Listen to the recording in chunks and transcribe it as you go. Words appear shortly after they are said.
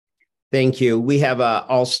Thank you. We have an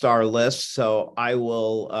all-star list, so I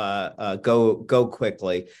will go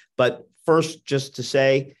quickly. But first, just to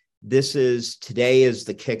say, today is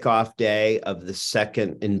the kickoff day of the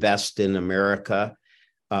second Invest in America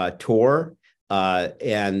tour.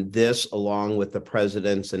 And this, along with the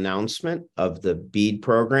president's announcement of the BEAD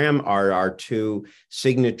program, are our two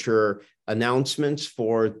signature announcements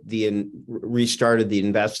for the restart of the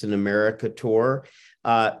Invest in America tour.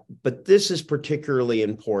 But this is particularly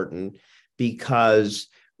important because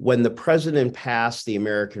when the president passed the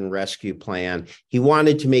American Rescue Plan, he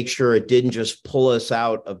wanted to make sure it didn't just pull us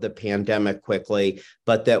out of the pandemic quickly,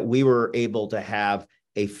 but that we were able to have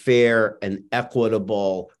a fair and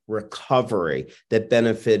equitable recovery that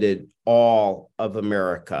benefited all of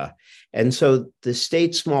America. And so the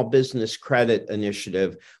state small business credit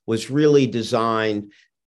initiative was really designed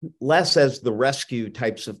less as the rescue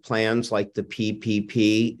types of plans like the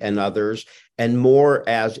PPP and others, and more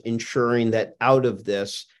as ensuring that out of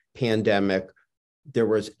this pandemic, there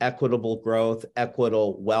was equitable growth,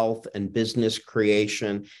 equitable wealth, and business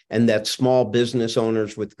creation, and that small business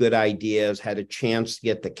owners with good ideas had a chance to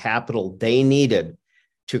get the capital they needed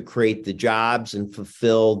to create the jobs and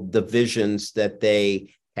fulfill the visions that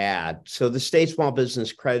they had. So the State Small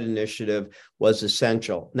Business Credit Initiative was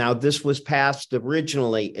essential. Now, this was passed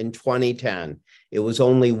originally in 2010. It was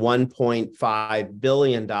only $1.5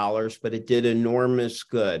 billion, but it did enormous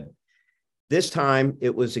good. This time,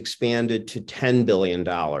 it was expanded to $10 billion.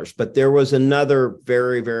 But there was another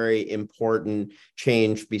very, very important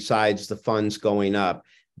change besides the funds going up.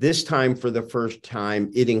 This time, for the first time,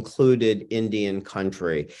 it included Indian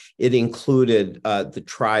country. It included the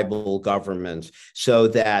tribal governments so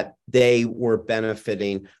that they were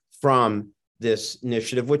benefiting from this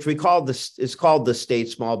initiative, which is called the State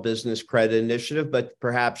Small Business Credit Initiative, but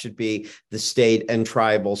perhaps should be the State and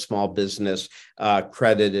Tribal Small Business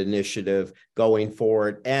Credit Initiative going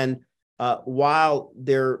forward. And while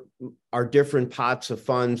there are different pots of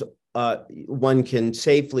funds, one can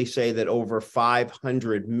safely say that over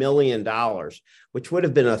 $500 million, which would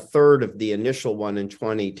have been a third of the initial one in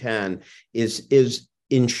 2010, is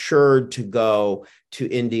insured to go to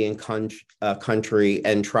Indian country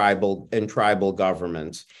and tribal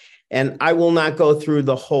governments. And I will not go through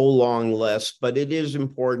the whole long list, but it is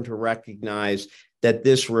important to recognize that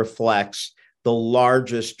this reflects the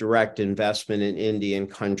largest direct investment in Indian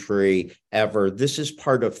country ever. This is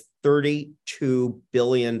part of $32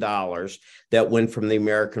 billion that went from the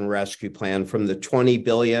American Rescue Plan, from the $20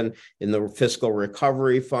 billion in the fiscal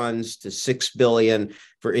recovery funds to $6 billion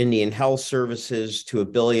for Indian health services to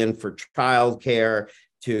 $1 billion for childcare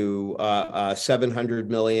to $700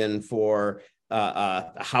 million for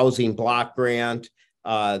a housing block grant,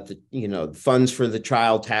 the funds for the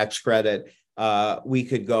child tax credit. We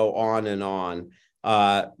could go on and on.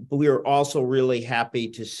 But we are also really happy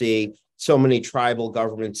to see so many tribal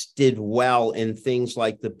governments did well in things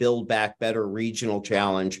like the Build Back Better Regional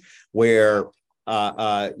Challenge, where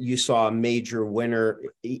you saw a major winner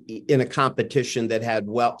in a competition that had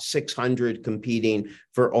 600 competing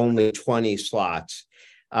for only 20 slots.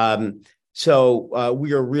 So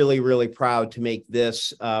we are really, really proud to make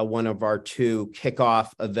this one of our two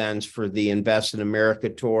kickoff events for the Invest in America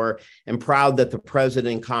tour, and proud that the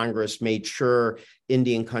President and Congress made sure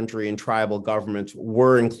Indian country and tribal governments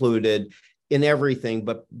were included in everything,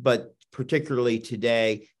 but particularly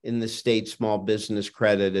today in the State Small Business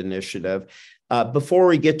Credit Initiative. Before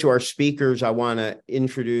we get to our speakers, I want to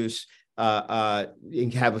introduce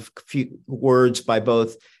and have a few words by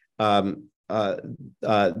both the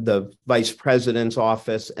Vice President's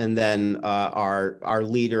office and then our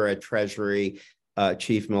leader at Treasury,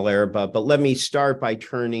 Chief Malerba. But let me start by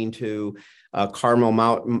turning to Carmel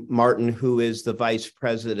Martin, who is the Vice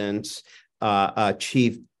President's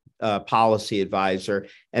Chief Policy Advisor.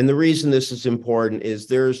 And the reason this is important is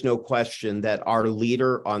there is no question that our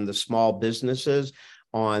leader on the small businesses,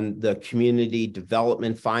 on the community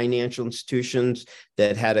development financial institutions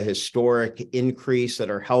that had a historic increase that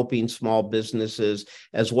are helping small businesses,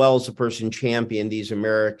 as well as the person championing these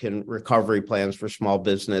American recovery plans for small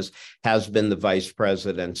business, has been the vice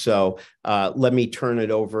president. So let me turn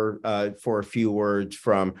it over for a few words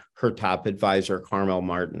from her top advisor, Carmel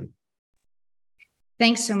Martin.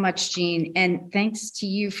 Thanks so much, Gene. And thanks to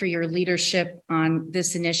you for your leadership on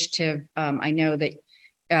this initiative. I know that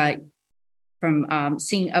from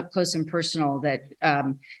seeing up close and personal that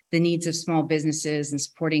the needs of small businesses and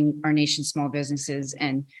supporting our nation's small businesses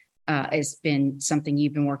and has been something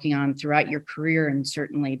you've been working on throughout your career and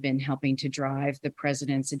certainly been helping to drive the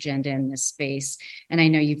president's agenda in this space. And I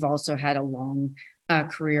know you've also had a long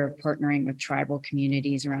career of partnering with tribal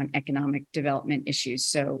communities around economic development issues.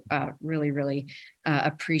 So really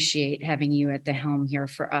appreciate having you at the helm here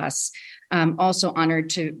for us. Also honored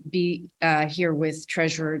to be here with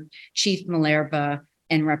Treasurer Chief Malerba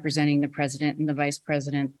and representing the president and the vice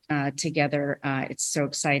president together. It's so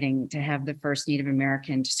exciting to have the first Native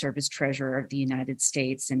American to serve as treasurer of the United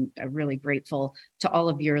States, and really grateful to all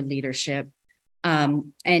of your leadership.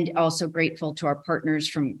 And also grateful to our partners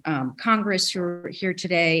from Congress who are here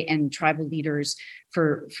today, and tribal leaders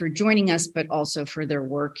for joining us, but also for their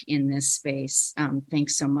work in this space.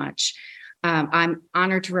 Thanks so much. I'm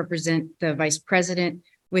honored to represent the vice president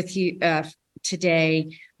with you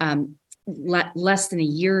today. Less than a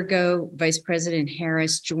year ago, Vice President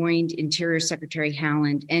Harris joined Interior Secretary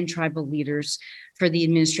Haaland and tribal leaders for the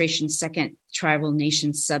administration's second Tribal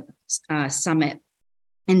Nations Summit.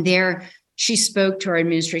 And there, she spoke to our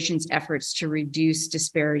administration's efforts to reduce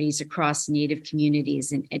disparities across Native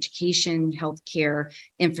communities in education, healthcare,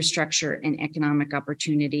 infrastructure, and economic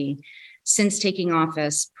opportunity. Since taking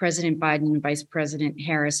office, President Biden and Vice President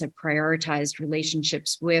Harris have prioritized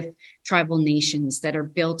relationships with tribal nations that are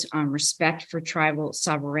built on respect for tribal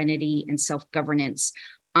sovereignty and self-governance,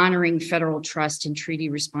 honoring federal trust and treaty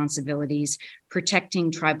responsibilities,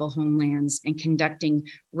 protecting tribal homelands, and conducting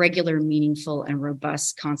regular, meaningful, and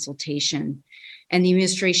robust consultation. And the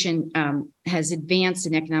administration has advanced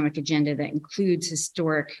an economic agenda that includes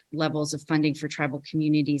historic levels of funding for tribal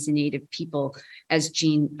communities and Native people, as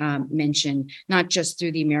Jean mentioned, not just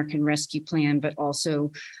through the American Rescue Plan, but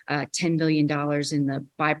also $10 billion in the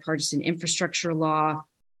bipartisan infrastructure law,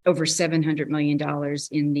 over $700 million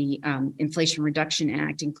in the Inflation Reduction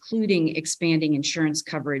Act, including expanding insurance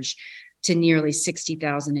coverage to nearly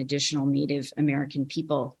 60,000 additional Native American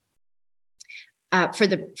people. For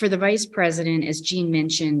the vice president, as Jean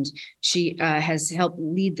mentioned, she has helped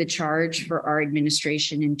lead the charge for our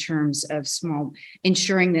administration in terms of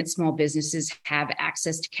ensuring that small businesses have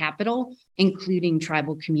access to capital, including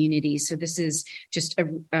tribal communities. So this is just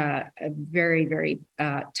a very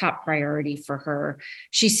top priority for her.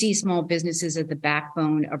 She sees small businesses as the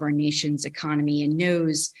backbone of our nation's economy and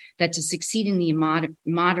knows that to succeed in the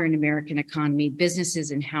modern American economy,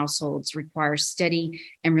 businesses and households require steady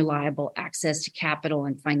and reliable access to capital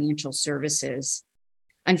and financial services.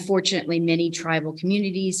 Unfortunately, many tribal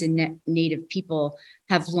communities and Native people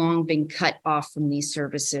have long been cut off from these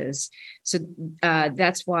services. So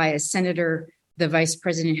that's why, as Senator, the Vice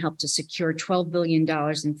President helped to secure $12 billion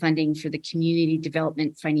in funding for the community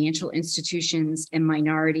development financial institutions and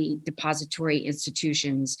minority depository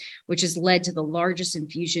institutions, which has led to the largest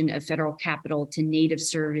infusion of federal capital to Native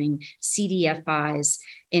serving CDFIs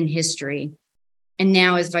in history. And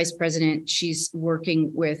now, as Vice President, she's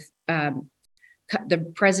working with the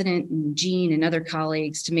President and Jean and other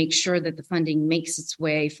colleagues to make sure that the funding makes its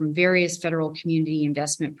way from various federal community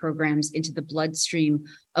investment programs into the bloodstream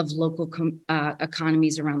of local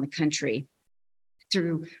economies around the country.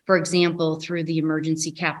 For example, through the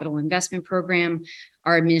Emergency Capital Investment Program,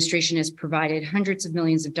 our administration has provided hundreds of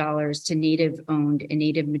millions of dollars to Native-owned and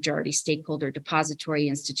Native majority stakeholder depository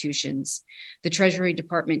institutions. The Treasury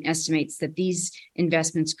Department estimates that these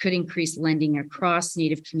investments could increase lending across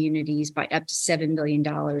Native communities by up to $7 billion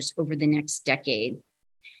over the next decade.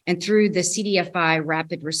 And through the CDFI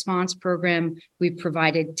Rapid Response Program, we've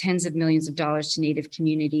provided tens of millions of dollars to Native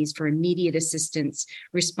communities for immediate assistance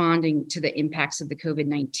responding to the impacts of the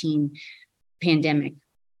COVID-19 pandemic.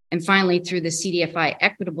 And finally, through the CDFI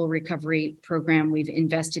Equitable Recovery Program, we've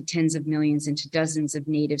invested tens of millions into dozens of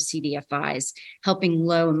Native CDFIs, helping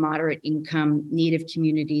low and moderate income Native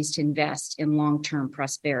communities to invest in long-term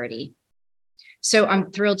prosperity. So I'm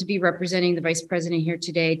thrilled to be representing the Vice President here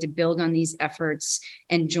today to build on these efforts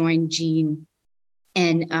and join Jean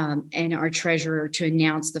and our Treasurer to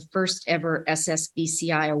announce the first ever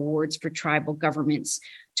SSBCI awards for tribal governments,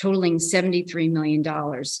 totaling $73 million.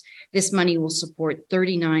 This money will support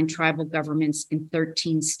 39 tribal governments in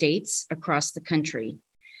 13 states across the country.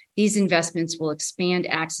 These investments will expand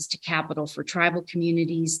access to capital for tribal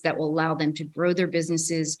communities that will allow them to grow their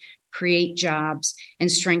businesses, create jobs,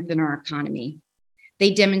 and strengthen our economy.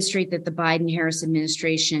 They demonstrate that the Biden-Harris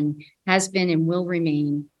administration has been and will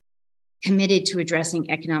remain committed to addressing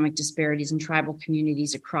economic disparities in tribal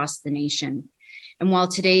communities across the nation. And while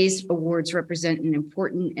today's awards represent an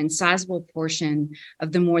important and sizable portion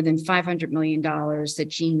of the more than $500 million that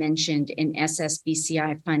Jean mentioned in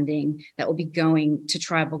SSBCI funding that will be going to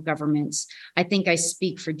tribal governments, I think I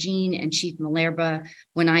speak for Jean and Chief Malerba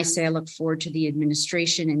when I say I look forward to the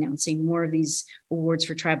administration announcing more of these awards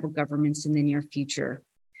for tribal governments in the near future.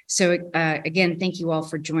 So again, thank you all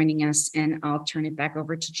for joining us, and I'll turn it back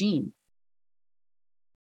over to Jean.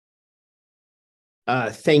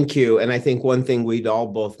 Thank you. And I think one thing we'd all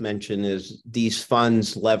both mention is these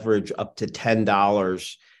funds leverage up to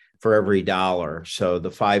 $10 for every dollar. So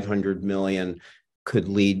the 500 million could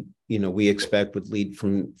lead, we expect would lead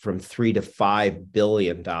from $3 to $5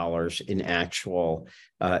 billion in actual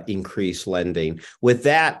increased lending. With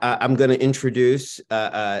that, I'm going to introduce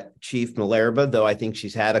Chief Malerba, though I think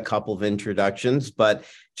she's had a couple of introductions, but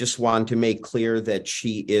just want to make clear that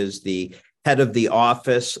she is the head of the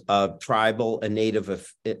Office of Tribal and Native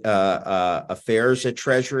Affairs at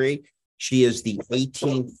Treasury. She is the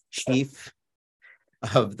 18th chief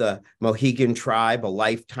of the Mohegan Tribe, a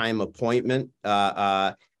lifetime appointment.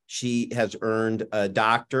 She has earned a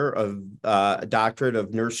doctorate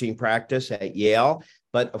of nursing practice at Yale.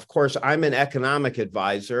 But of course, I'm an economic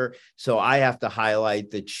advisor, so I have to highlight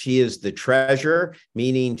that she is the treasurer,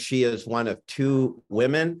 meaning she is one of two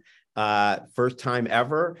women, first time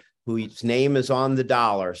ever, whose name is on the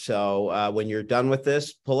dollar. So when you're done with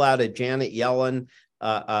this, pull out a Janet Yellen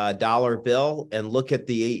dollar bill and look at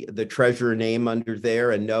the treasurer name under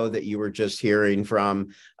there and know that you were just hearing from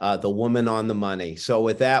the woman on the money. So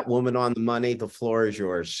with that, woman on the money, the floor is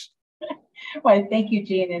yours. Well, thank you,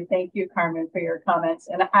 Jean, and thank you, Carmen, for your comments.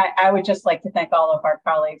 And I would just like to thank all of our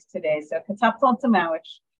colleagues today. So Katapsal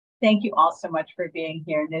Tamawich, thank you all so much for being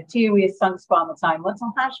here. Natiwi Sungsquamatime, let's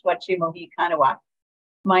hash what you Mohikanawa.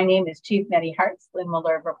 My name is Chief Nettie Hartz, Lynn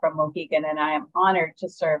Malerba from Mohegan, and I am honored to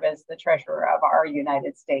serve as the treasurer of our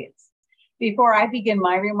United States. Before I begin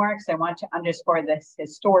my remarks, I want to underscore this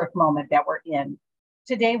historic moment that we're in.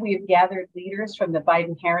 Today, we've gathered leaders from the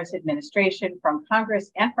Biden-Harris administration, from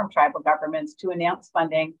Congress, and from tribal governments to announce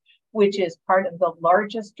funding, which is part of the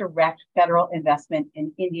largest direct federal investment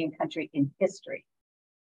in Indian country in history.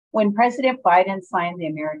 When President Biden signed the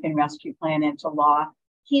American Rescue Plan into law,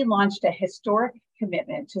 he launched a historic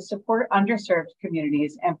commitment to support underserved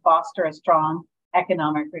communities and foster a strong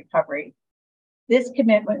economic recovery. This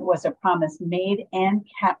commitment was a promise made and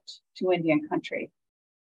kept to Indian country.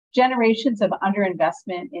 Generations of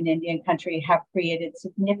underinvestment in Indian country have created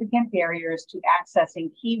significant barriers to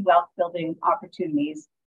accessing key wealth-building opportunities,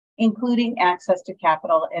 including access to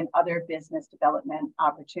capital and other business development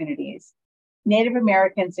opportunities. Native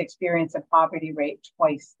Americans experience a poverty rate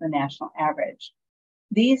twice the national average.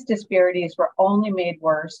 These disparities were only made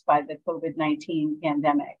worse by the COVID-19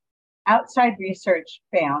 pandemic. Outside research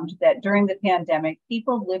found that during the pandemic,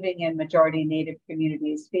 people living in majority Native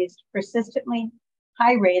communities faced persistently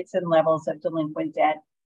high rates and levels of delinquent debt.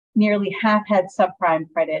 Nearly half had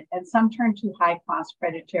subprime credit, and some turned to high-cost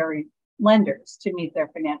predatory lenders to meet their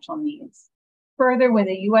financial needs. Further, when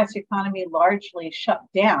the U.S. economy largely shut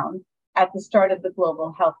down at the start of the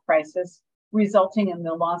global health crisis, resulting in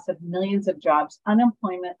the loss of millions of jobs,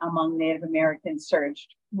 unemployment among Native Americans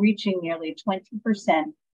surged, reaching nearly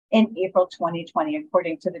 20% in April 2020,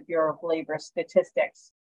 according to the Bureau of Labor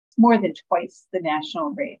Statistics, more than twice the national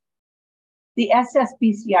rate. The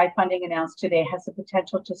SSBCI funding announced today has the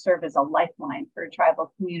potential to serve as a lifeline for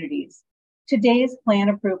tribal communities. Today's plan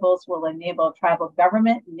approvals will enable tribal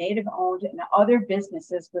government, Native-owned, and other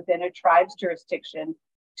businesses within a tribe's jurisdiction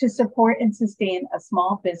to support and sustain a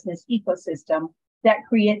small business ecosystem that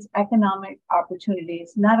creates economic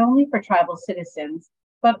opportunities not only for tribal citizens,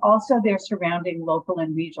 but also their surrounding local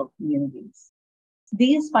and regional communities.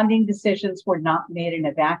 These funding decisions were not made in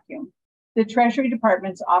a vacuum. The Treasury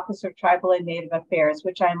Department's Office of Tribal and Native Affairs,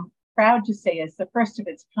 which I'm proud to say is the first of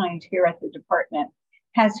its kind here at the department,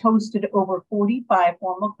 has hosted over 45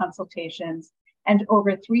 formal consultations and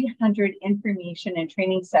over 300 information and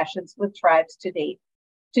training sessions with tribes to date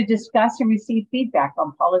to discuss and receive feedback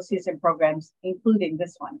on policies and programs, including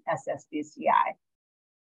this one, SSBCI.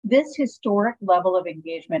 This historic level of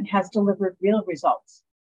engagement has delivered real results.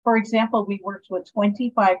 For example, we worked with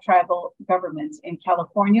 25 tribal governments in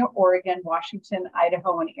California, Oregon, Washington,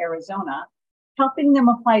 Idaho, and Arizona, helping them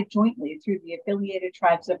apply jointly through the Affiliated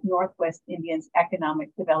Tribes of Northwest Indians Economic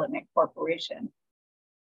Development Corporation.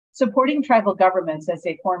 Supporting tribal governments as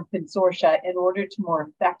they form consortia in order to more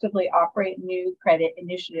effectively operate new credit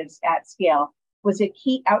initiatives at scale was a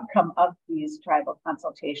key outcome of these tribal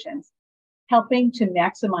consultations, helping to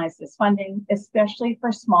maximize this funding, especially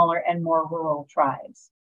for smaller and more rural tribes.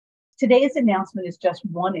 Today's announcement is just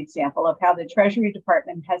one example of how the Treasury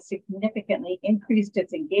Department has significantly increased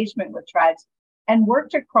its engagement with tribes and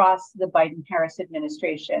worked across the Biden-Harris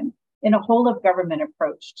administration in a whole of government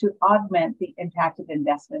approach to augment the impact of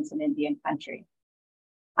investments in Indian country.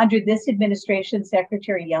 Under this administration,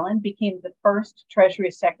 Secretary Yellen became the first Treasury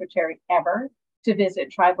Secretary ever to visit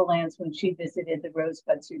tribal lands when she visited the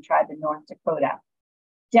Rosebud Sioux tribe in North Dakota.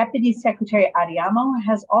 Deputy Secretary Adeyemo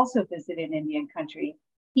has also visited Indian country,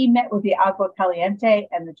 He met with the Agua Caliente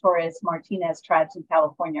and the Torres Martinez tribes in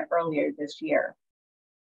California earlier this year.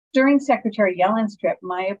 During Secretary Yellen's trip,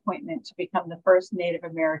 my appointment to become the first Native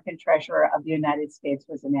American Treasurer of the United States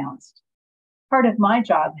was announced. Part of my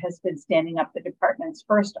job has been standing up the department's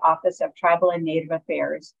first Office of Tribal and Native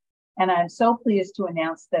Affairs, and I'm so pleased to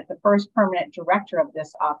announce that the first permanent director of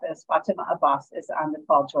this office, Fatima Abbas, is on the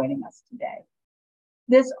call joining us today.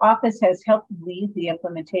 This office has helped lead the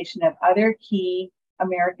implementation of other key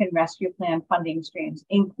American Rescue Plan funding streams,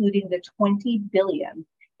 including the $20 billion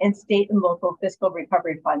in state and local fiscal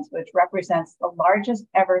recovery funds, which represents the largest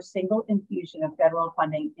ever single infusion of federal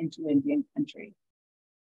funding into Indian country.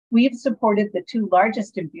 We've supported the two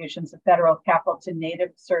largest infusions of federal capital to Native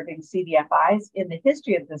serving CDFIs in the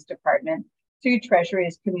history of this department through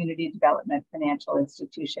Treasury's Community Development Financial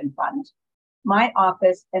Institution Fund. My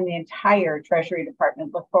office and the entire Treasury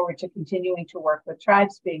Department look forward to continuing to work with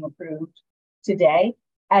tribes being approved today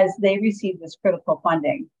as they receive this critical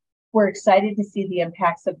funding. We're excited to see the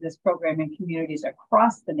impacts of this program in communities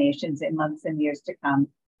across the nations in months and years to come,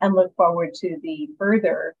 and look forward to the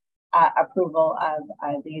further approval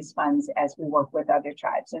of these funds as we work with other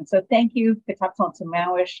tribes. And so thank you,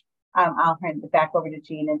 Kataplon-Tumawish. I'll hand it back over to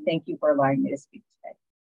Jean, and thank you for allowing me to speak today.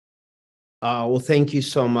 Well, thank you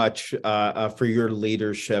so much for your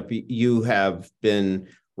leadership. You have been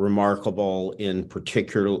remarkable in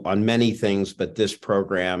particular on many things, but this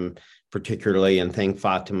program particularly, and thank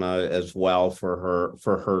Fatima as well for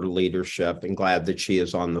her leadership, and glad that she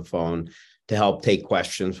is on the phone to help take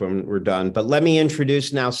questions when we're done. But let me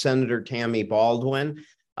introduce now Senator Tammy Baldwin.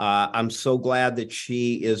 I'm so glad that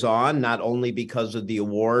she is on, not only because of the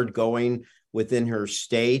award going within her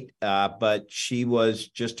state, but she was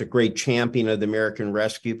just a great champion of the American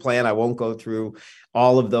Rescue Plan. I won't go through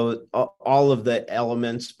all of the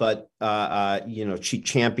elements, but she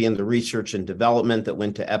championed the research and development that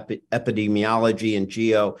went to epidemiology and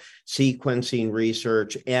geosequencing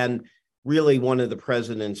research, and really one of the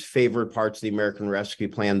president's favorite parts of the American Rescue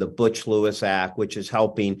Plan, the Butch-Lewis Act, which is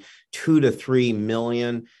helping 2 to 3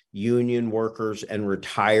 million union workers and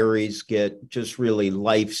retirees get just really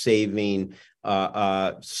life-saving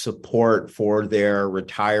support for their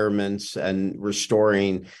retirements, and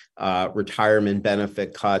restoring retirement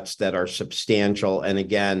benefit cuts that are substantial. And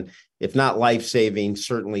again, if not life-saving,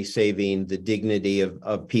 certainly saving the dignity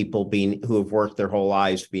of people who have worked their whole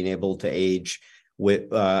lives, being able to age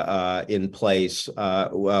in place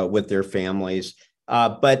with their families.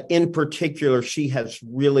 But in particular, she has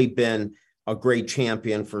really been a great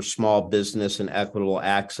champion for small business and equitable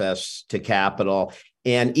access to capital.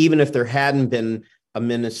 And even if there hadn't been a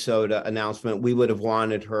Minnesota announcement, we would have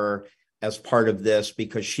wanted her as part of this,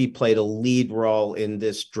 because she played a lead role in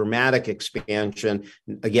this dramatic expansion.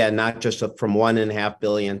 Again, not just from $1.5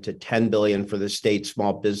 billion to $10 billion for the state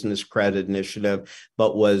small business credit initiative,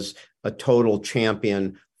 but was a total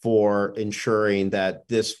champion for ensuring that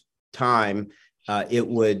this time it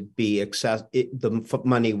would be the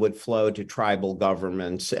money would flow to tribal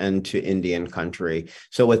governments and to Indian country.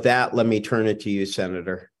 So with that, let me turn it to you,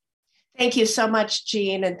 Senator. Thank you so much,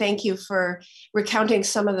 Jean, and thank you for recounting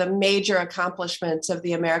some of the major accomplishments of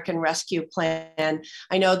the American Rescue Plan.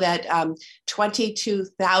 I know that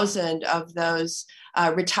 22,000 of those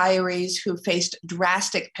retirees who faced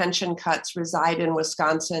drastic pension cuts reside in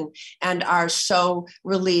Wisconsin, and are so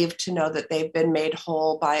relieved to know that they've been made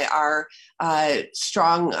whole by our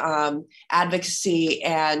strong advocacy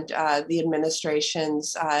and the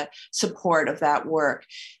administration's support of that work.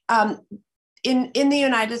 In the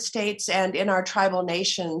United States and in our tribal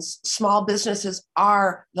nations, small businesses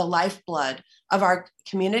are the lifeblood of our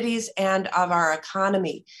communities and of our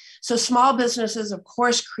economy. So small businesses, of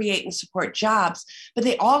course, create and support jobs, but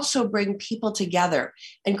they also bring people together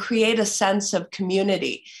and create a sense of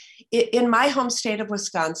community. In my home state of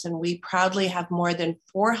Wisconsin, we proudly have more than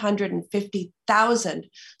 450,000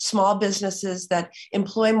 small businesses that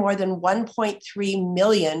employ more than 1.3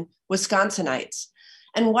 million Wisconsinites.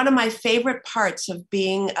 And one of my favorite parts of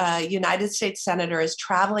being a United States Senator is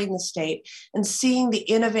traveling the state and seeing the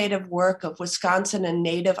innovative work of Wisconsin and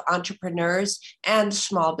Native entrepreneurs and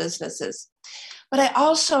small businesses. But I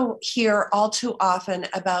also hear all too often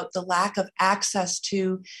about the lack of access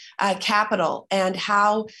to capital, and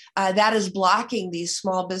how that is blocking these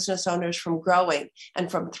small business owners from growing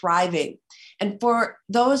and from thriving. And for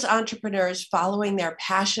those entrepreneurs following their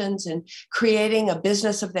passions and creating a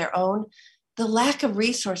business of their own, the lack of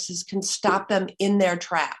resources can stop them in their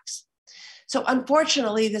tracks. So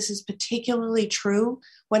unfortunately, this is particularly true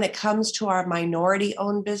when it comes to our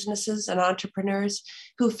minority-owned businesses and entrepreneurs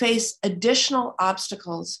who face additional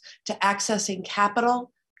obstacles to accessing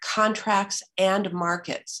capital, contracts, and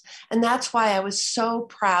markets. And that's why I was so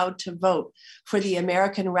proud to vote for the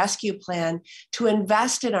American Rescue Plan to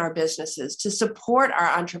invest in our businesses, to support our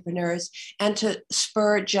entrepreneurs, and to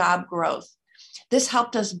spur job growth. This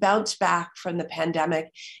helped us bounce back from the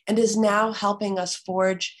pandemic and is now helping us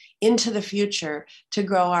forge into the future to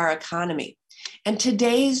grow our economy. And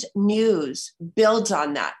today's news builds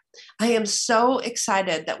on that. I am so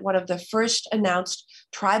excited that one of the first announced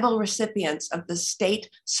tribal recipients of the State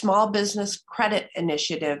Small Business Credit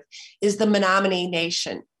Initiative is the Menominee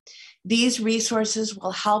Nation. These resources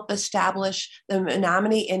will help establish the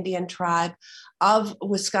Menominee Indian Tribe of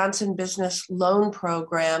Wisconsin Business Loan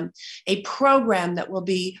Program, a program that will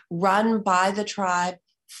be run by the tribe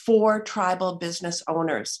for tribal business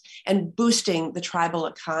owners and boosting the tribal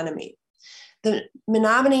economy. The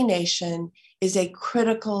Menominee Nation is a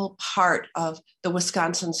critical part of the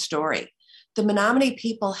Wisconsin story. The Menominee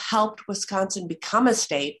people helped Wisconsin become a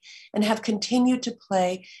state and have continued to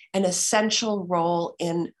play an essential role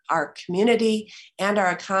in our community and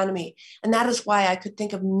our economy. And that is why I could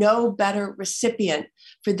think of no better recipient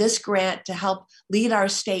for this grant to help lead our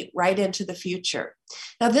state right into the future.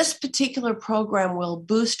 Now, this particular program will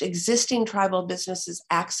boost existing tribal businesses'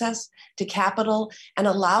 access to capital and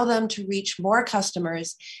allow them to reach more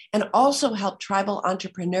customers, and also help tribal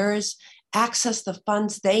entrepreneurs access the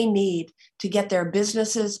funds they need to get their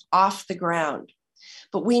businesses off the ground.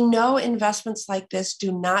 But we know investments like this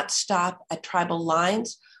do not stop at tribal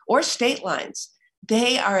lines or state lines.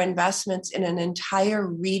 They are investments in an entire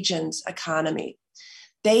region's economy.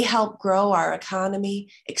 They help grow our economy,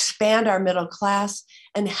 expand our middle class,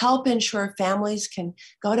 and help ensure families can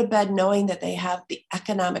go to bed knowing that they have the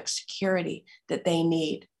economic security that they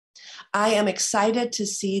need. I am excited to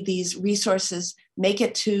see these resources make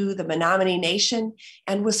it to the Menominee Nation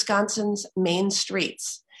and Wisconsin's main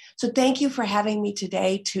streets. So thank you for having me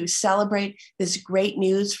today to celebrate this great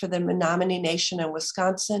news for the Menominee Nation in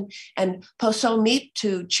Wisconsin. And Poso meet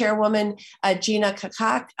to Chairwoman Gina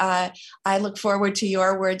Kakak. I look forward to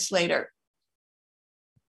your words later.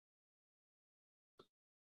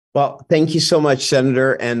 Well, thank you so much,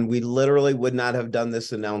 Senator. And we literally would not have done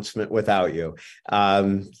this announcement without you.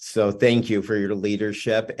 So thank you for your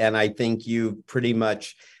leadership. And I think you pretty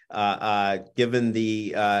much given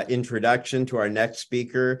the introduction to our next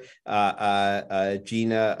speaker,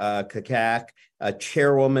 Gina Kakak,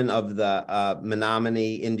 chairwoman of the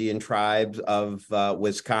Menominee Indian Tribes of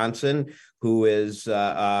Wisconsin, who is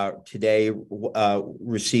today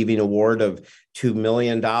receiving an award of $2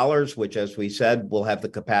 million, which, as we said, will have the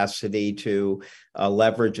capacity to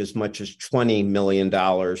leverage as much as $20 million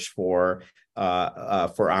for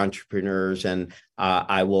entrepreneurs. And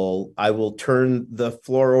I will turn the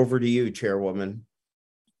floor over to you, Chairwoman.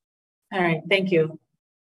 All right, thank you.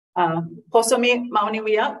 Posomi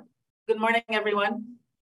Mauniwia. Good morning, everyone.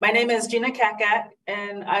 My name is Gina Kakak,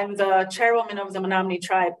 and I'm the chairwoman of the Menominee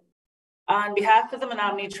Tribe. On behalf of the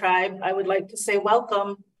Menominee Tribe, I would like to say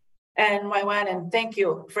welcome and Waiwanan, thank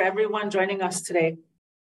you for everyone joining us today.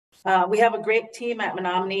 We have a great team at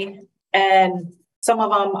Menominee, and some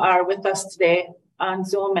of them are with us today on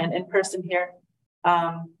Zoom and in person here.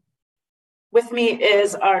 With me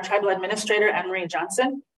is our tribal administrator, Anne-Marie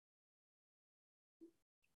Johnson.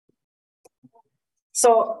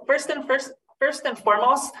 So first and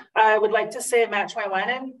foremost, I would like to say, Matt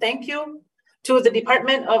Waiwanan, thank you to the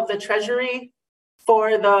Department of the Treasury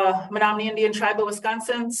for the Menominee Indian Tribe of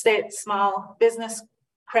Wisconsin State Small Business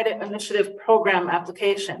Credit Initiative Program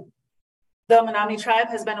application. The Menominee Tribe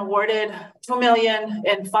has been awarded $2 million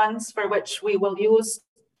in funds for which we will use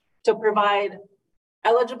to provide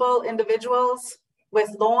eligible individuals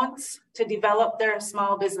with loans to develop their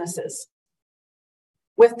small businesses.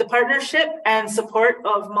 With the partnership and support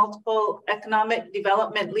of multiple economic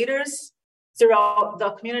development leaders throughout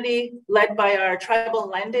the community, led by our Tribal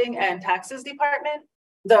Lending and Taxes Department,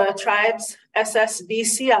 the tribe's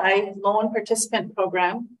SSBCI Loan Participant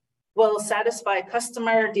Program will satisfy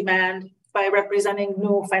customer demand by representing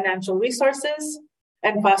new financial resources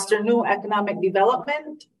and foster new economic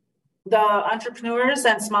development. The entrepreneurs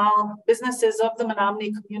and small businesses of the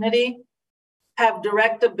Menominee community have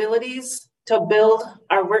direct abilities to build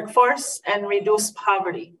our workforce and reduce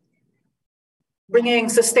poverty. Bringing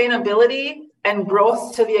sustainability and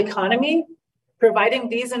growth to the economy, providing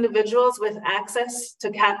these individuals with access to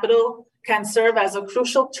capital can serve as a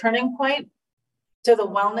crucial turning point to the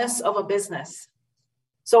wellness of a business.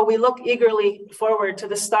 So we look eagerly forward to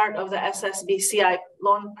the start of the SSBCI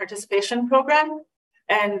Loan Participation Program,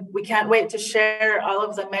 and we can't wait to share all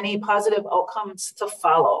of the many positive outcomes to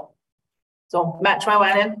follow. So Matt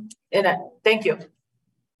Waiwanan, thank you.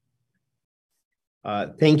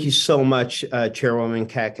 Thank you so much, Chairwoman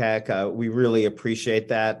Kakak. We really appreciate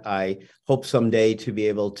that. I hope someday to be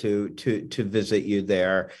able to visit you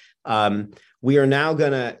there. We are now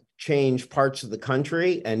going to change parts of the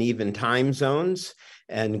country and even time zones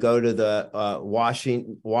and go to the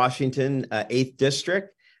Washington 8th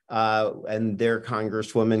District and their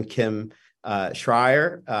Congresswoman Kim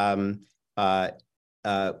Schreier.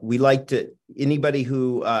 We like to, anybody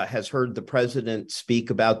who has heard the president speak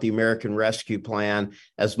about the American Rescue Plan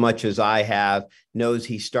as much as I have knows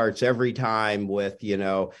he starts every time with,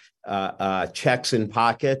 checks in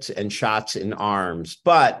pockets and shots in arms.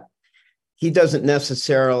 But he doesn't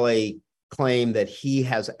necessarily claim that he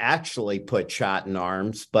has actually put shot in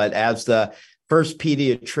arms, but as the first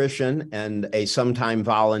pediatrician and a sometime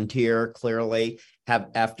volunteer, clearly,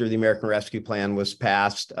 after the American Rescue Plan was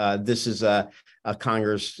passed, this is a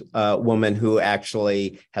Congresswoman who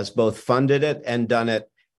actually has both funded it and done it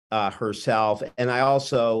herself. And I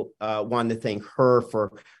also want to thank her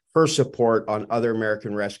for her support on other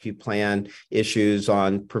American Rescue Plan issues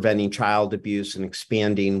on preventing child abuse and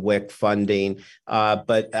expanding WIC funding,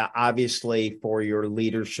 but obviously for your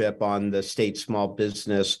leadership on the state small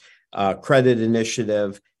business credit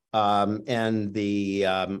initiative and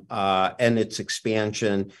its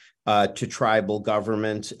expansion to tribal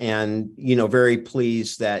governments, and very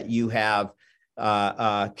pleased that you have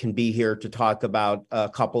can be here to talk about a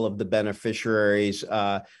couple of the beneficiaries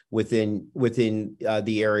within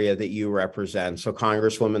the area that you represent. So,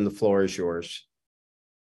 Congresswoman, the floor is yours.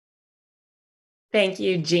 Thank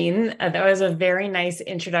you, Jean. That was a very nice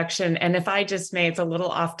introduction. And if I just may, it's a little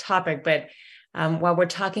off topic, but while we're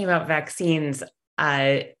talking about vaccines,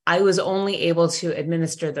 I was only able to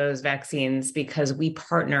administer those vaccines because we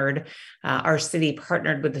partnered, our city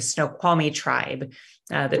partnered with the Snoqualmie tribe.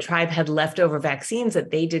 The tribe had leftover vaccines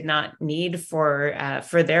that they did not need for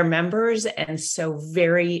their members, and so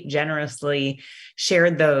very generously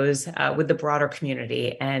shared those with the broader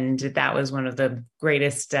community. And that was one of the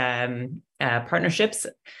greatest partnerships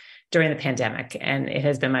during the pandemic. And it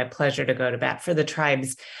has been my pleasure to go to bat for the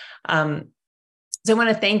tribes. So I want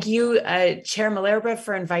to thank you, Chair Malerba,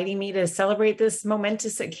 for inviting me to celebrate this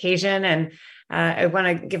momentous occasion. And I want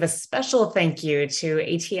to give a special thank you to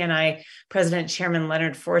ATNI President Chairman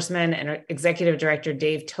Leonard Forsman and Executive Director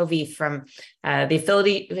Dave Tovey from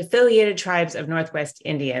the Affiliated Tribes of Northwest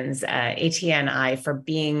Indians, ATNI, for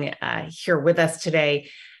being here with us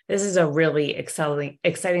today. This is a really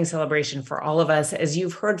exciting celebration for all of us, as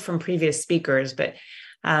you've heard from previous speakers, but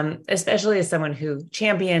especially as someone who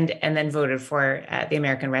championed and then voted for the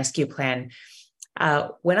American Rescue Plan.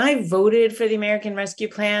 When I voted for the American Rescue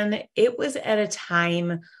Plan, it was at a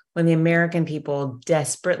time when the American people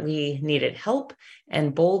desperately needed help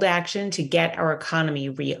and bold action to get our economy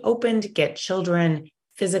reopened, get children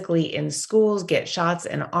physically in schools, get shots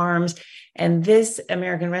in arms. And this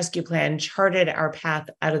American Rescue Plan charted our path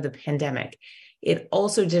out of the pandemic. It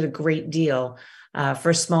also did a great deal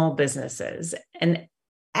for small businesses. And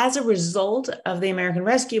as a result of the American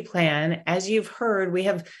Rescue Plan, as you've heard, we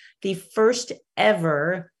have the first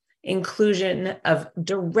ever inclusion of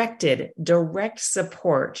direct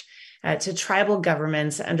support to tribal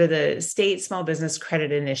governments under the State Small Business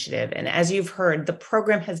Credit Initiative. And as you've heard, the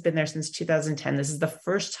program has been there since 2010. This is the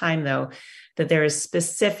first time, though, that there is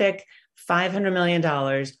specific $500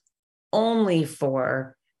 million only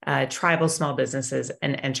for tribal small businesses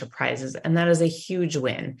and enterprises, and that is a huge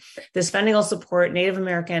win. This funding will support Native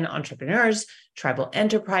American entrepreneurs, tribal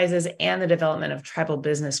enterprises, and the development of tribal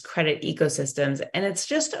business credit ecosystems. And it's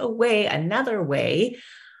just another way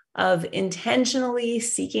of intentionally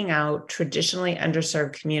seeking out traditionally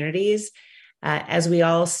underserved communities as we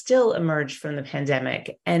all still emerge from the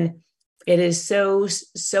pandemic. And it is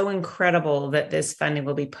so incredible that this funding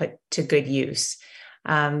will be put to good use.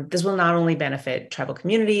 This will not only benefit tribal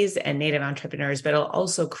communities and Native entrepreneurs, but it'll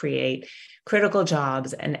also create critical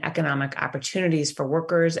jobs and economic opportunities for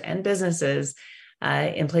workers and businesses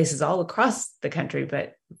in places all across the country.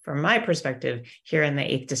 But from my perspective, here in the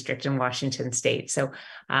 8th District in Washington State. So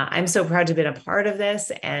I'm so proud to have been a part of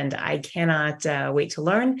this, and I cannot wait to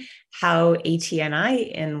learn how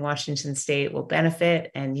ATNI in Washington State will benefit.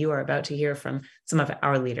 And you are about to hear from some of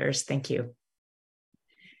our leaders. Thank you.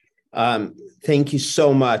 Thank you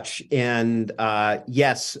so much. And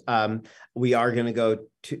yes, we are going to go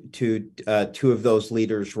to two of those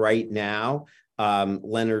leaders right now,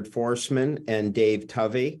 Leonard Forsman and Dave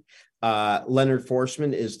Tovey. Leonard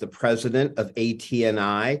Forsman is the president of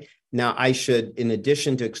ATNI. Now, I should, in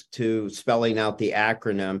addition to spelling out the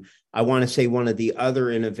acronym, I want to say one of the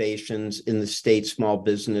other innovations in the State Small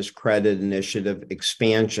Business Credit Initiative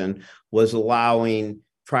expansion was allowing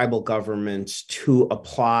tribal governments to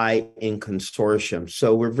apply in consortium.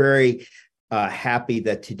 So we're very happy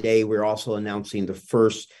that today we're also announcing the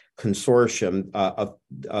first consortium of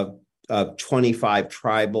 25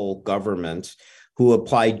 tribal governments who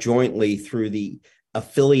apply jointly through the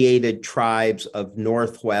Affiliated Tribes of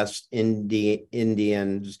Northwest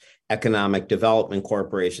Indians Economic Development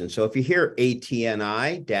Corporation. So if you hear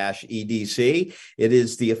ATNI-EDC, it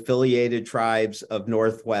is the Affiliated Tribes of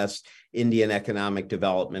Northwest Indian Economic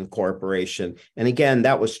Development Corporation. And again,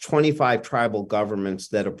 that was 25 tribal governments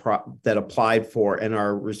that applied for and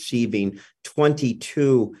are receiving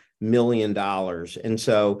 $22 million. And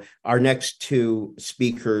so our next two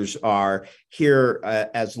speakers are here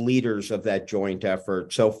as leaders of that joint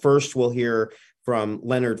effort. So first we'll hear from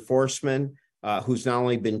Leonard Forsman, who's not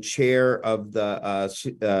only been chair of the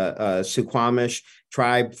Suquamish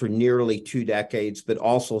tribe for nearly 2 decades, but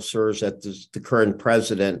also serves as the current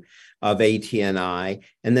president of ATNI.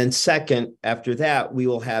 And then second, after that, we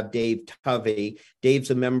will have Dave Tovey. Dave's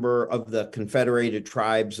a member of the Confederated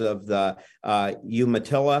Tribes of the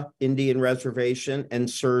Umatilla Indian Reservation and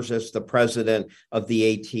serves as the president of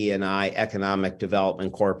the ATNI Economic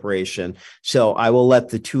Development Corporation. So I will let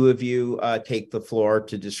the two of you take the floor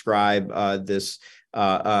to describe this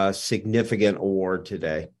significant award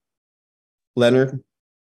today. Leonard?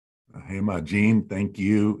 Hey, Gene, thank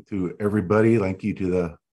you to everybody. Thank you to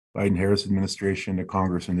the Biden-Harris administration, the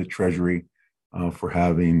Congress, and the Treasury for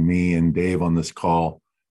having me and Dave on this call.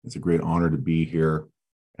 It's a great honor to be here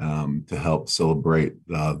to help celebrate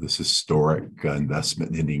this historic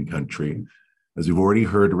investment in Indian country. As we've already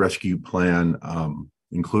heard, the rescue plan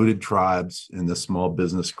included tribes in the Small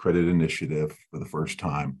Business Credit Initiative for the first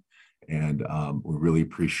time. And we really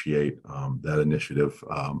appreciate that initiative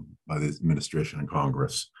by the administration and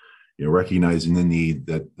Congress. Recognizing the need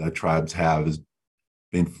that tribes have is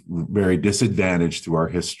been very disadvantaged through our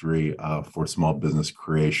history for small business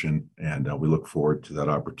creation. And we look forward to that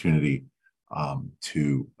opportunity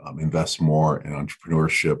to invest more in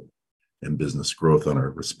entrepreneurship and business growth on our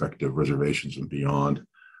respective reservations and beyond.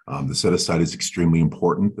 The set aside is extremely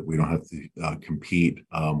important, that we don't have to compete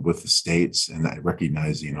with the states, and that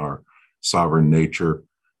recognizing our sovereign nature,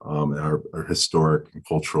 our historic and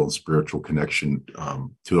cultural and spiritual connection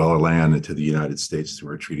to our land and to the United States through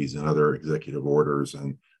our treaties and other executive orders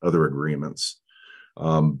and other agreements.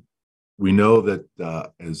 We know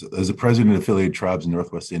that as the president of Affiliated Tribes of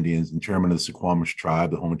Northwest Indians and chairman of the Suquamish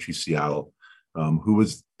Tribe, the home of Chief Seattle, who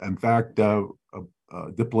was in fact a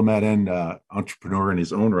diplomat and entrepreneur in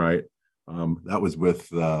his own right, that was with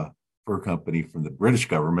the fur company from the British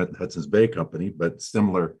government, Hudson's Bay Company, but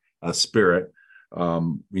similar spirit.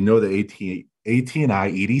 We know the ATNI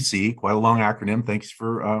EDC, quite a long acronym. Thanks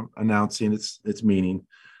for announcing its meaning.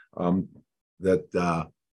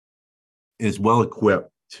 That is well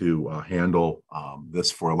equipped to handle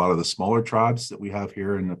this for a lot of the smaller tribes that we have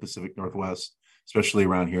here in the Pacific Northwest, especially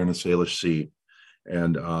around here in the Salish Sea.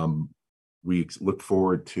 And we look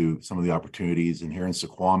forward to some of the opportunities. And here in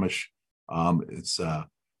Suquamish, it's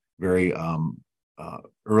very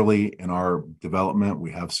early in our development.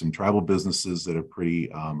 We have some tribal businesses that are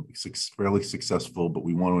pretty fairly successful, but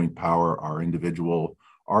we want to empower our individual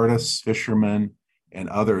artists, fishermen, and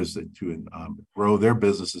others to grow their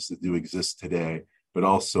businesses that do exist today, but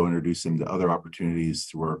also introduce them to other opportunities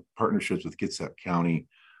through our partnerships with Kitsap County.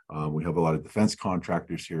 We have a lot of defense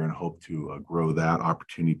contractors here and hope to grow that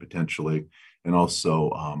opportunity potentially, and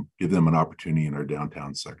also give them an opportunity in our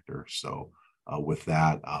downtown sector. So with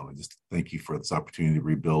that, I just thank you for this opportunity to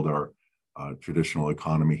rebuild our traditional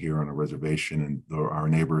economy here on a reservation and our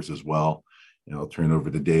neighbors as well. And I'll turn it over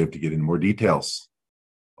to Dave to get into more details.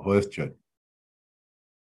 Ahoy, Chad.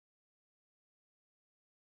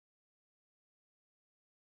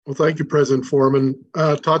 Well, thank you, President Foreman.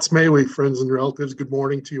 Tots Mayway, friends and relatives, good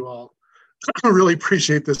morning to you all. I really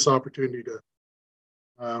appreciate this opportunity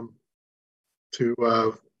to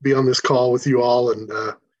be on this call with you all and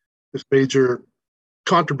this major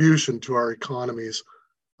contribution to our economies.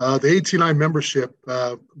 The ATNI membership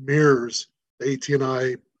mirrors the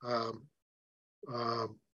ATNI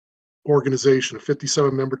organization of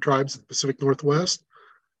 57 member tribes in the Pacific Northwest.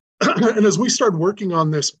 And as we started working on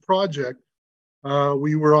this project,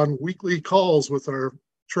 we were on weekly calls with our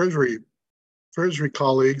Treasury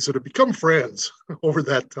colleagues that have become friends over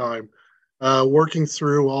that time, working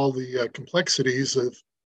through all the complexities of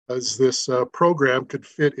as this program could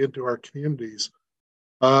fit into our communities.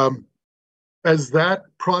 As that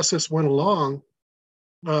process went along,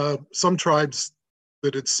 some tribes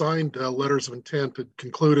that had signed letters of intent had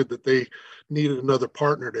concluded that they needed another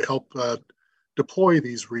partner to help deploy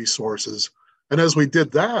these resources. And as we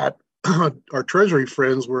did that, our Treasury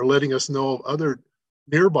friends were letting us know of other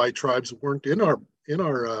nearby tribes that weren't in our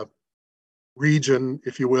region,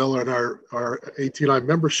 if you will, and our ATI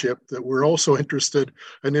membership that were also interested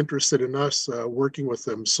in us working with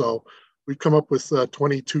them. So we've come up with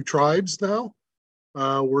 22 tribes now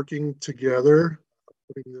working together,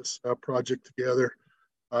 putting this project together.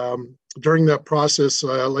 During that process,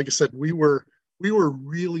 like I said, we were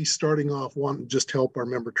really starting off wanting to just help our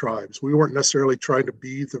member tribes. We weren't necessarily trying to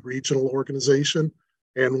be the regional organization.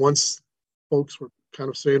 And once folks were kind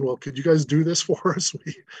of saying, "Well, could you guys do this for us?"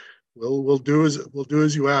 We'll do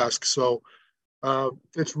as you ask. So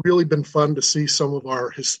it's really been fun to see some of our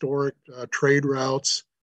historic trade routes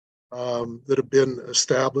that have been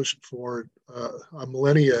established for a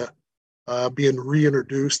millennia being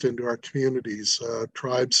reintroduced into our communities.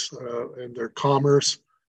 Tribes and their commerce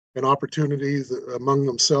and opportunities among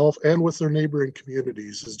themselves and with their neighboring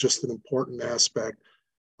communities is just an important aspect.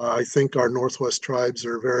 I think our Northwest tribes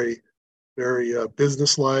are very, very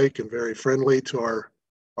businesslike and very friendly to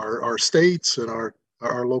our states and our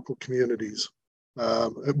local communities,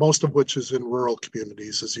 most of which is in rural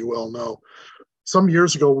communities, as you well know. Some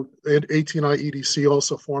years ago, AT&I EDC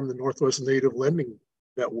also formed the Northwest Native Lending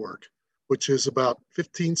Network, which is about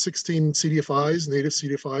 15, 16 CDFIs, native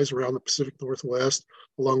CDFIs around the Pacific Northwest,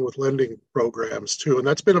 along with lending programs too. And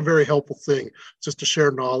that's been a very helpful thing, just to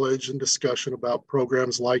share knowledge and discussion about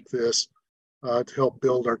programs like this to help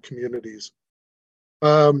build our communities.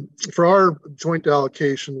 For our joint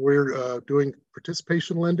allocation, we're doing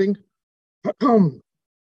participation lending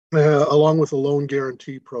along with a loan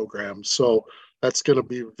guarantee program. So that's going to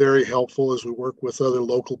be very helpful as we work with other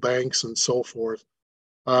local banks and so forth.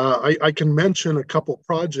 I can mention a couple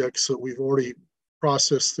projects that we've already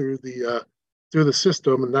processed through the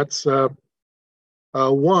system, and that's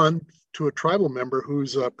one to a tribal member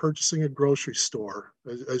who's purchasing a grocery store.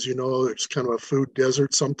 As you know, there's kind of a food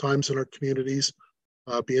desert sometimes in our communities,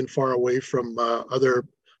 being far away from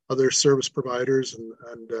other service providers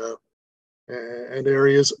and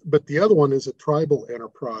areas. But the other one is a tribal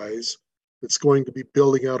enterprise that's going to be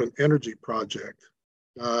building out an energy project.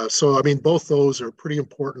 So, I mean, both those are pretty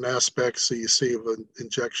important aspects that you see of an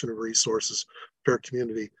injection of resources to our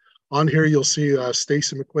community. On here, you'll see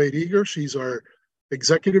Stacy McQuaid-Eager. She's our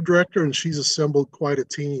executive director, and she's assembled quite a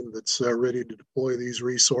team that's ready to deploy these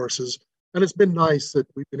resources. And it's been nice that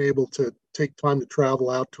we've been able to take time to travel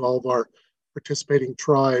out to all of our participating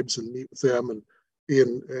tribes and meet with them and be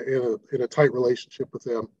in a tight relationship with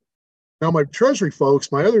them. Now, my Treasury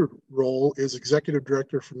folks, my other role is Executive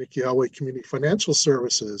Director for Nikiawe Community Financial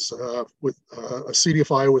Services with a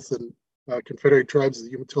CDFI with the Confederated Tribes of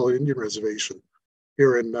the Umatilla Indian Reservation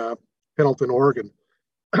here in Pendleton, Oregon.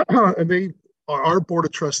 And our Board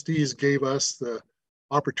of Trustees gave us the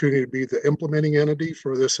opportunity to be the implementing entity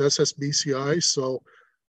for this SSBCI. So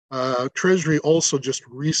Treasury also just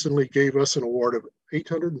recently gave us an award of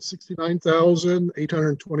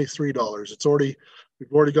 $869,823.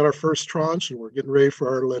 We've already got our first tranche, and we're getting ready for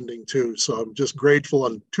our lending too. So I'm just grateful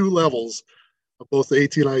on two levels of both the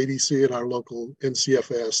AT&I EDC and our local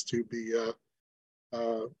NCFS to be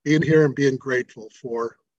being here and being grateful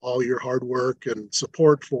for all your hard work and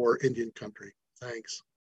support for Indian country. Thanks.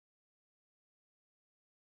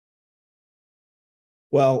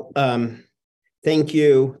 Well, thank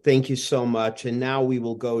you so much. And now we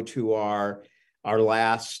will go to our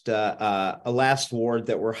last award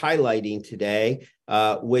that we're highlighting today,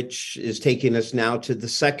 which is taking us now to the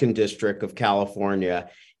 2nd District of California.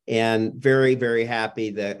 And very, very happy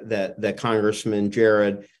that Congressman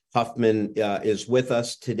Jared Huffman is with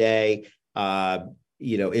us today.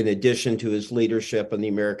 In addition to his leadership on the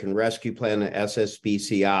American Rescue Plan at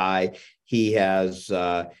SSBCI, he has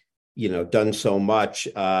done so much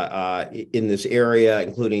in this area,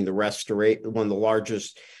 including one of the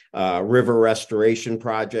largest river restoration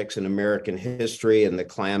projects in American history in the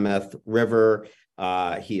Klamath River.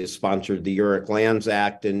 He has sponsored the Uric Lands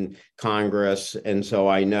Act in Congress. And so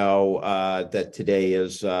I know that today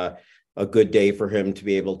is a good day for him to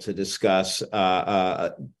be able to discuss some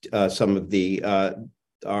of the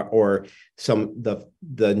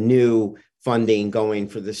new funding going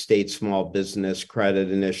for the state small business credit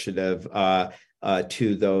initiative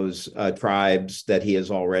to those tribes that he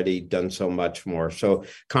has already done so much more. So,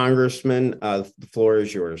 Congressman, the floor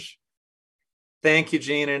is yours. Thank you,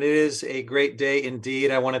 Gene. And it is a great day indeed.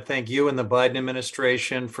 I want to thank you and the Biden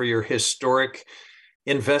administration for your historic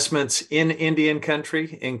investments in Indian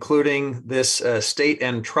country, including this state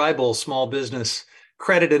and tribal small business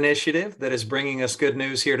credit initiative that is bringing us good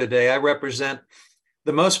news here today. I represent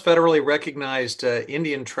the most federally recognized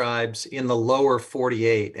Indian tribes in the lower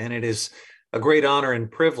 48, and it is a great honor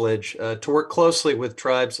and privilege to work closely with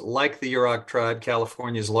tribes like the Yurok tribe,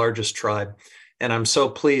 California's largest tribe. And I'm so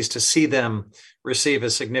pleased to see them receive a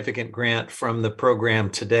significant grant from the program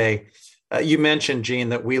today. You mentioned, Gene,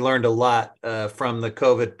 that we learned a lot from the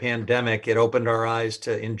COVID pandemic. It opened our eyes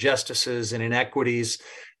to injustices and inequities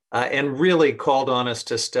and really called on us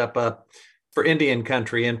to step up for Indian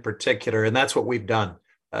country in particular. And that's what we've done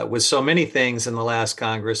with so many things in the last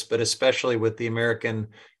Congress, but especially with the American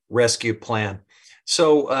Rescue Plan.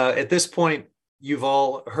 So at this point, you've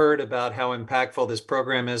all heard about how impactful this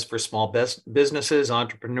program is for small businesses,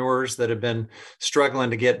 entrepreneurs that have been struggling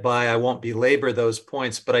to get by. I won't belabor those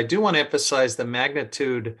points, but I do want to emphasize the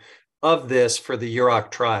magnitude of this for the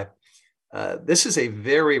Yurok tribe. This is a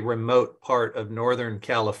very remote part of Northern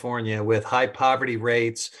California with high poverty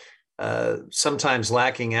rates, sometimes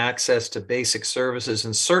lacking access to basic services,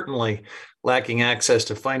 and certainly lacking access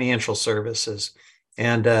to financial services.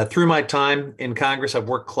 And through my time in Congress, I've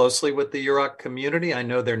worked closely with the Yurok community. I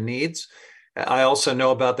know their needs. I also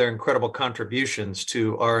know about their incredible contributions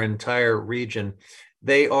to our entire region.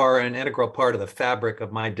 They are an integral part of the fabric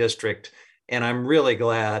of my district. And I'm really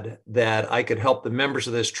glad that I could help the members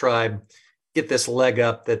of this tribe get this leg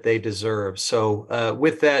up that they deserve. So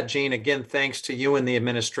with that, Gene, again, thanks to you and the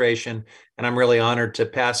administration. And I'm really honored to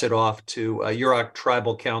pass it off to Yurok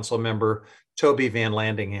Tribal Council member, Toby Van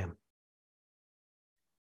Landingham.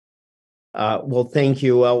 Well, thank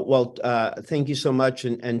you. Thank you so much.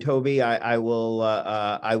 And Toby, I will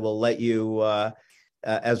let you,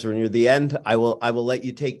 as we're near the end, I will let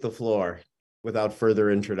you take the floor without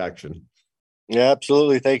further introduction. Yeah,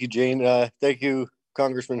 absolutely. Thank you, Gene. Thank you,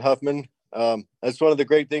 Congressman Huffman. That's one of the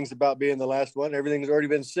great things about being the last one. Everything's already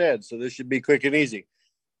been said, so this should be quick and easy.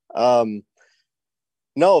 No,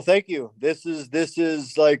 thank you. This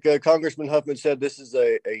is like Congressman Huffman said, this is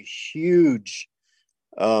a huge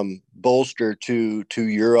bolster to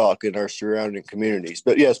Yurok and our surrounding communities.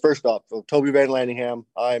 But yes, first off, Toby Van Landingham.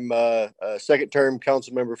 I'm a second-term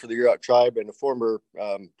council member for the Yurok tribe and a former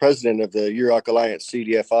president of the Yurok Alliance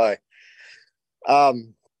CDFI.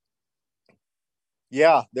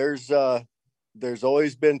 Yeah, there's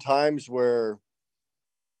always been times where,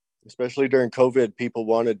 especially during COVID, people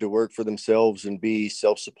wanted to work for themselves and be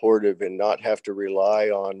self-supportive and not have to rely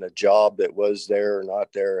on a job that was there or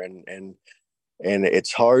not there. And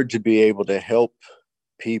it's hard to be able to help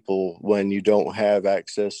people when you don't have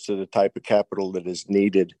access to the type of capital that is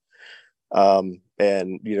needed.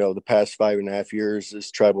 And, you know, the past 5.5 years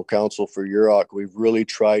as tribal council for Yurok, we've really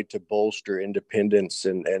tried to bolster independence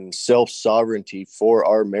and self-sovereignty for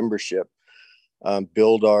our membership,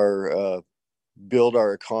 build our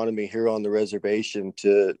economy here on the reservation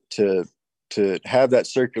to have that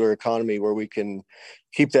circular economy where we can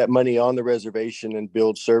keep that money on the reservation and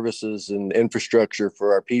build services and infrastructure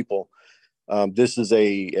for our people. This is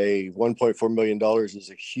a $1.4 million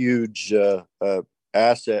is a huge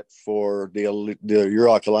asset for the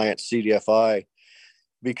Yurok Alliance CDFI,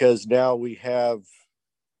 because now we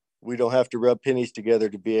don't have to rub pennies together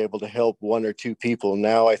to be able to help one or two people.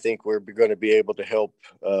 Now I think we're going to be able to help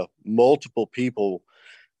multiple people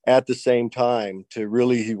at the same time to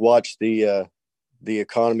really watch the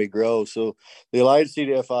economy grow. So the Alliance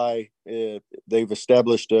CDFI, they've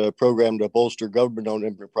established a program to bolster government-owned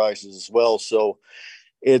enterprises as well. So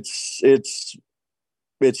it's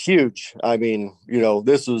huge. I mean, you know,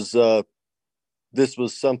 this was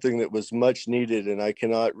something that was much needed, and I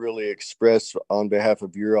cannot really express on behalf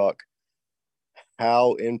of Yurok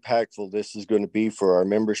how impactful this is going to be for our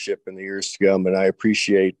membership in the years to come. And I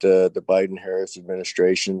appreciate the Biden-Harris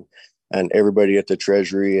administration and everybody at the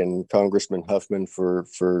Treasury and Congressman Huffman for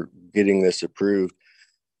getting this approved.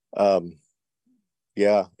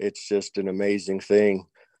 Yeah, it's just an amazing thing.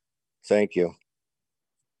 Thank you.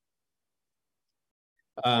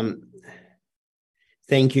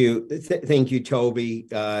 Thank you. Thank you, Toby,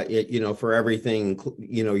 for everything,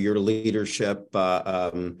 your leadership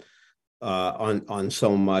on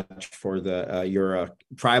so much for the Yurok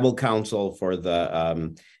Tribal Council, for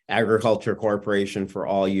the Agriculture Corporation, for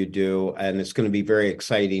all you do. And it's going to be very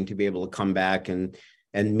exciting to be able to come back and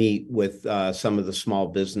meet with some of the small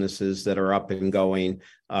businesses that are up and going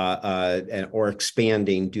or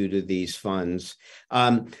expanding due to these funds.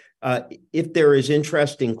 If there is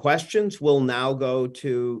interesting questions, we'll now go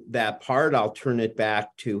to that part. I'll turn it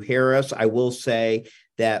back to Harris. I will say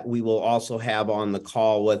that we will also have on the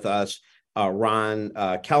call with us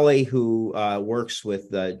Ron Kelly, who works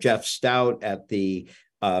with Jeff Stout at the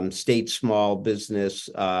State Small Business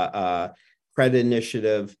Credit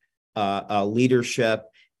Initiative leadership.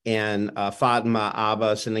 and Fatima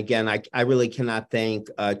Abbas. And again, I really cannot thank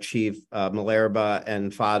Chief Malerba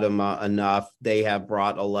and Fatima enough. They have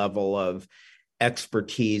brought a level of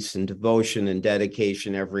expertise and devotion and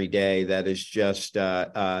dedication every day that has just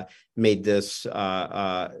made this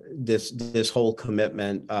this whole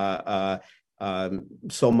commitment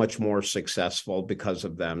so much more successful because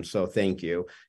of them. So thank you.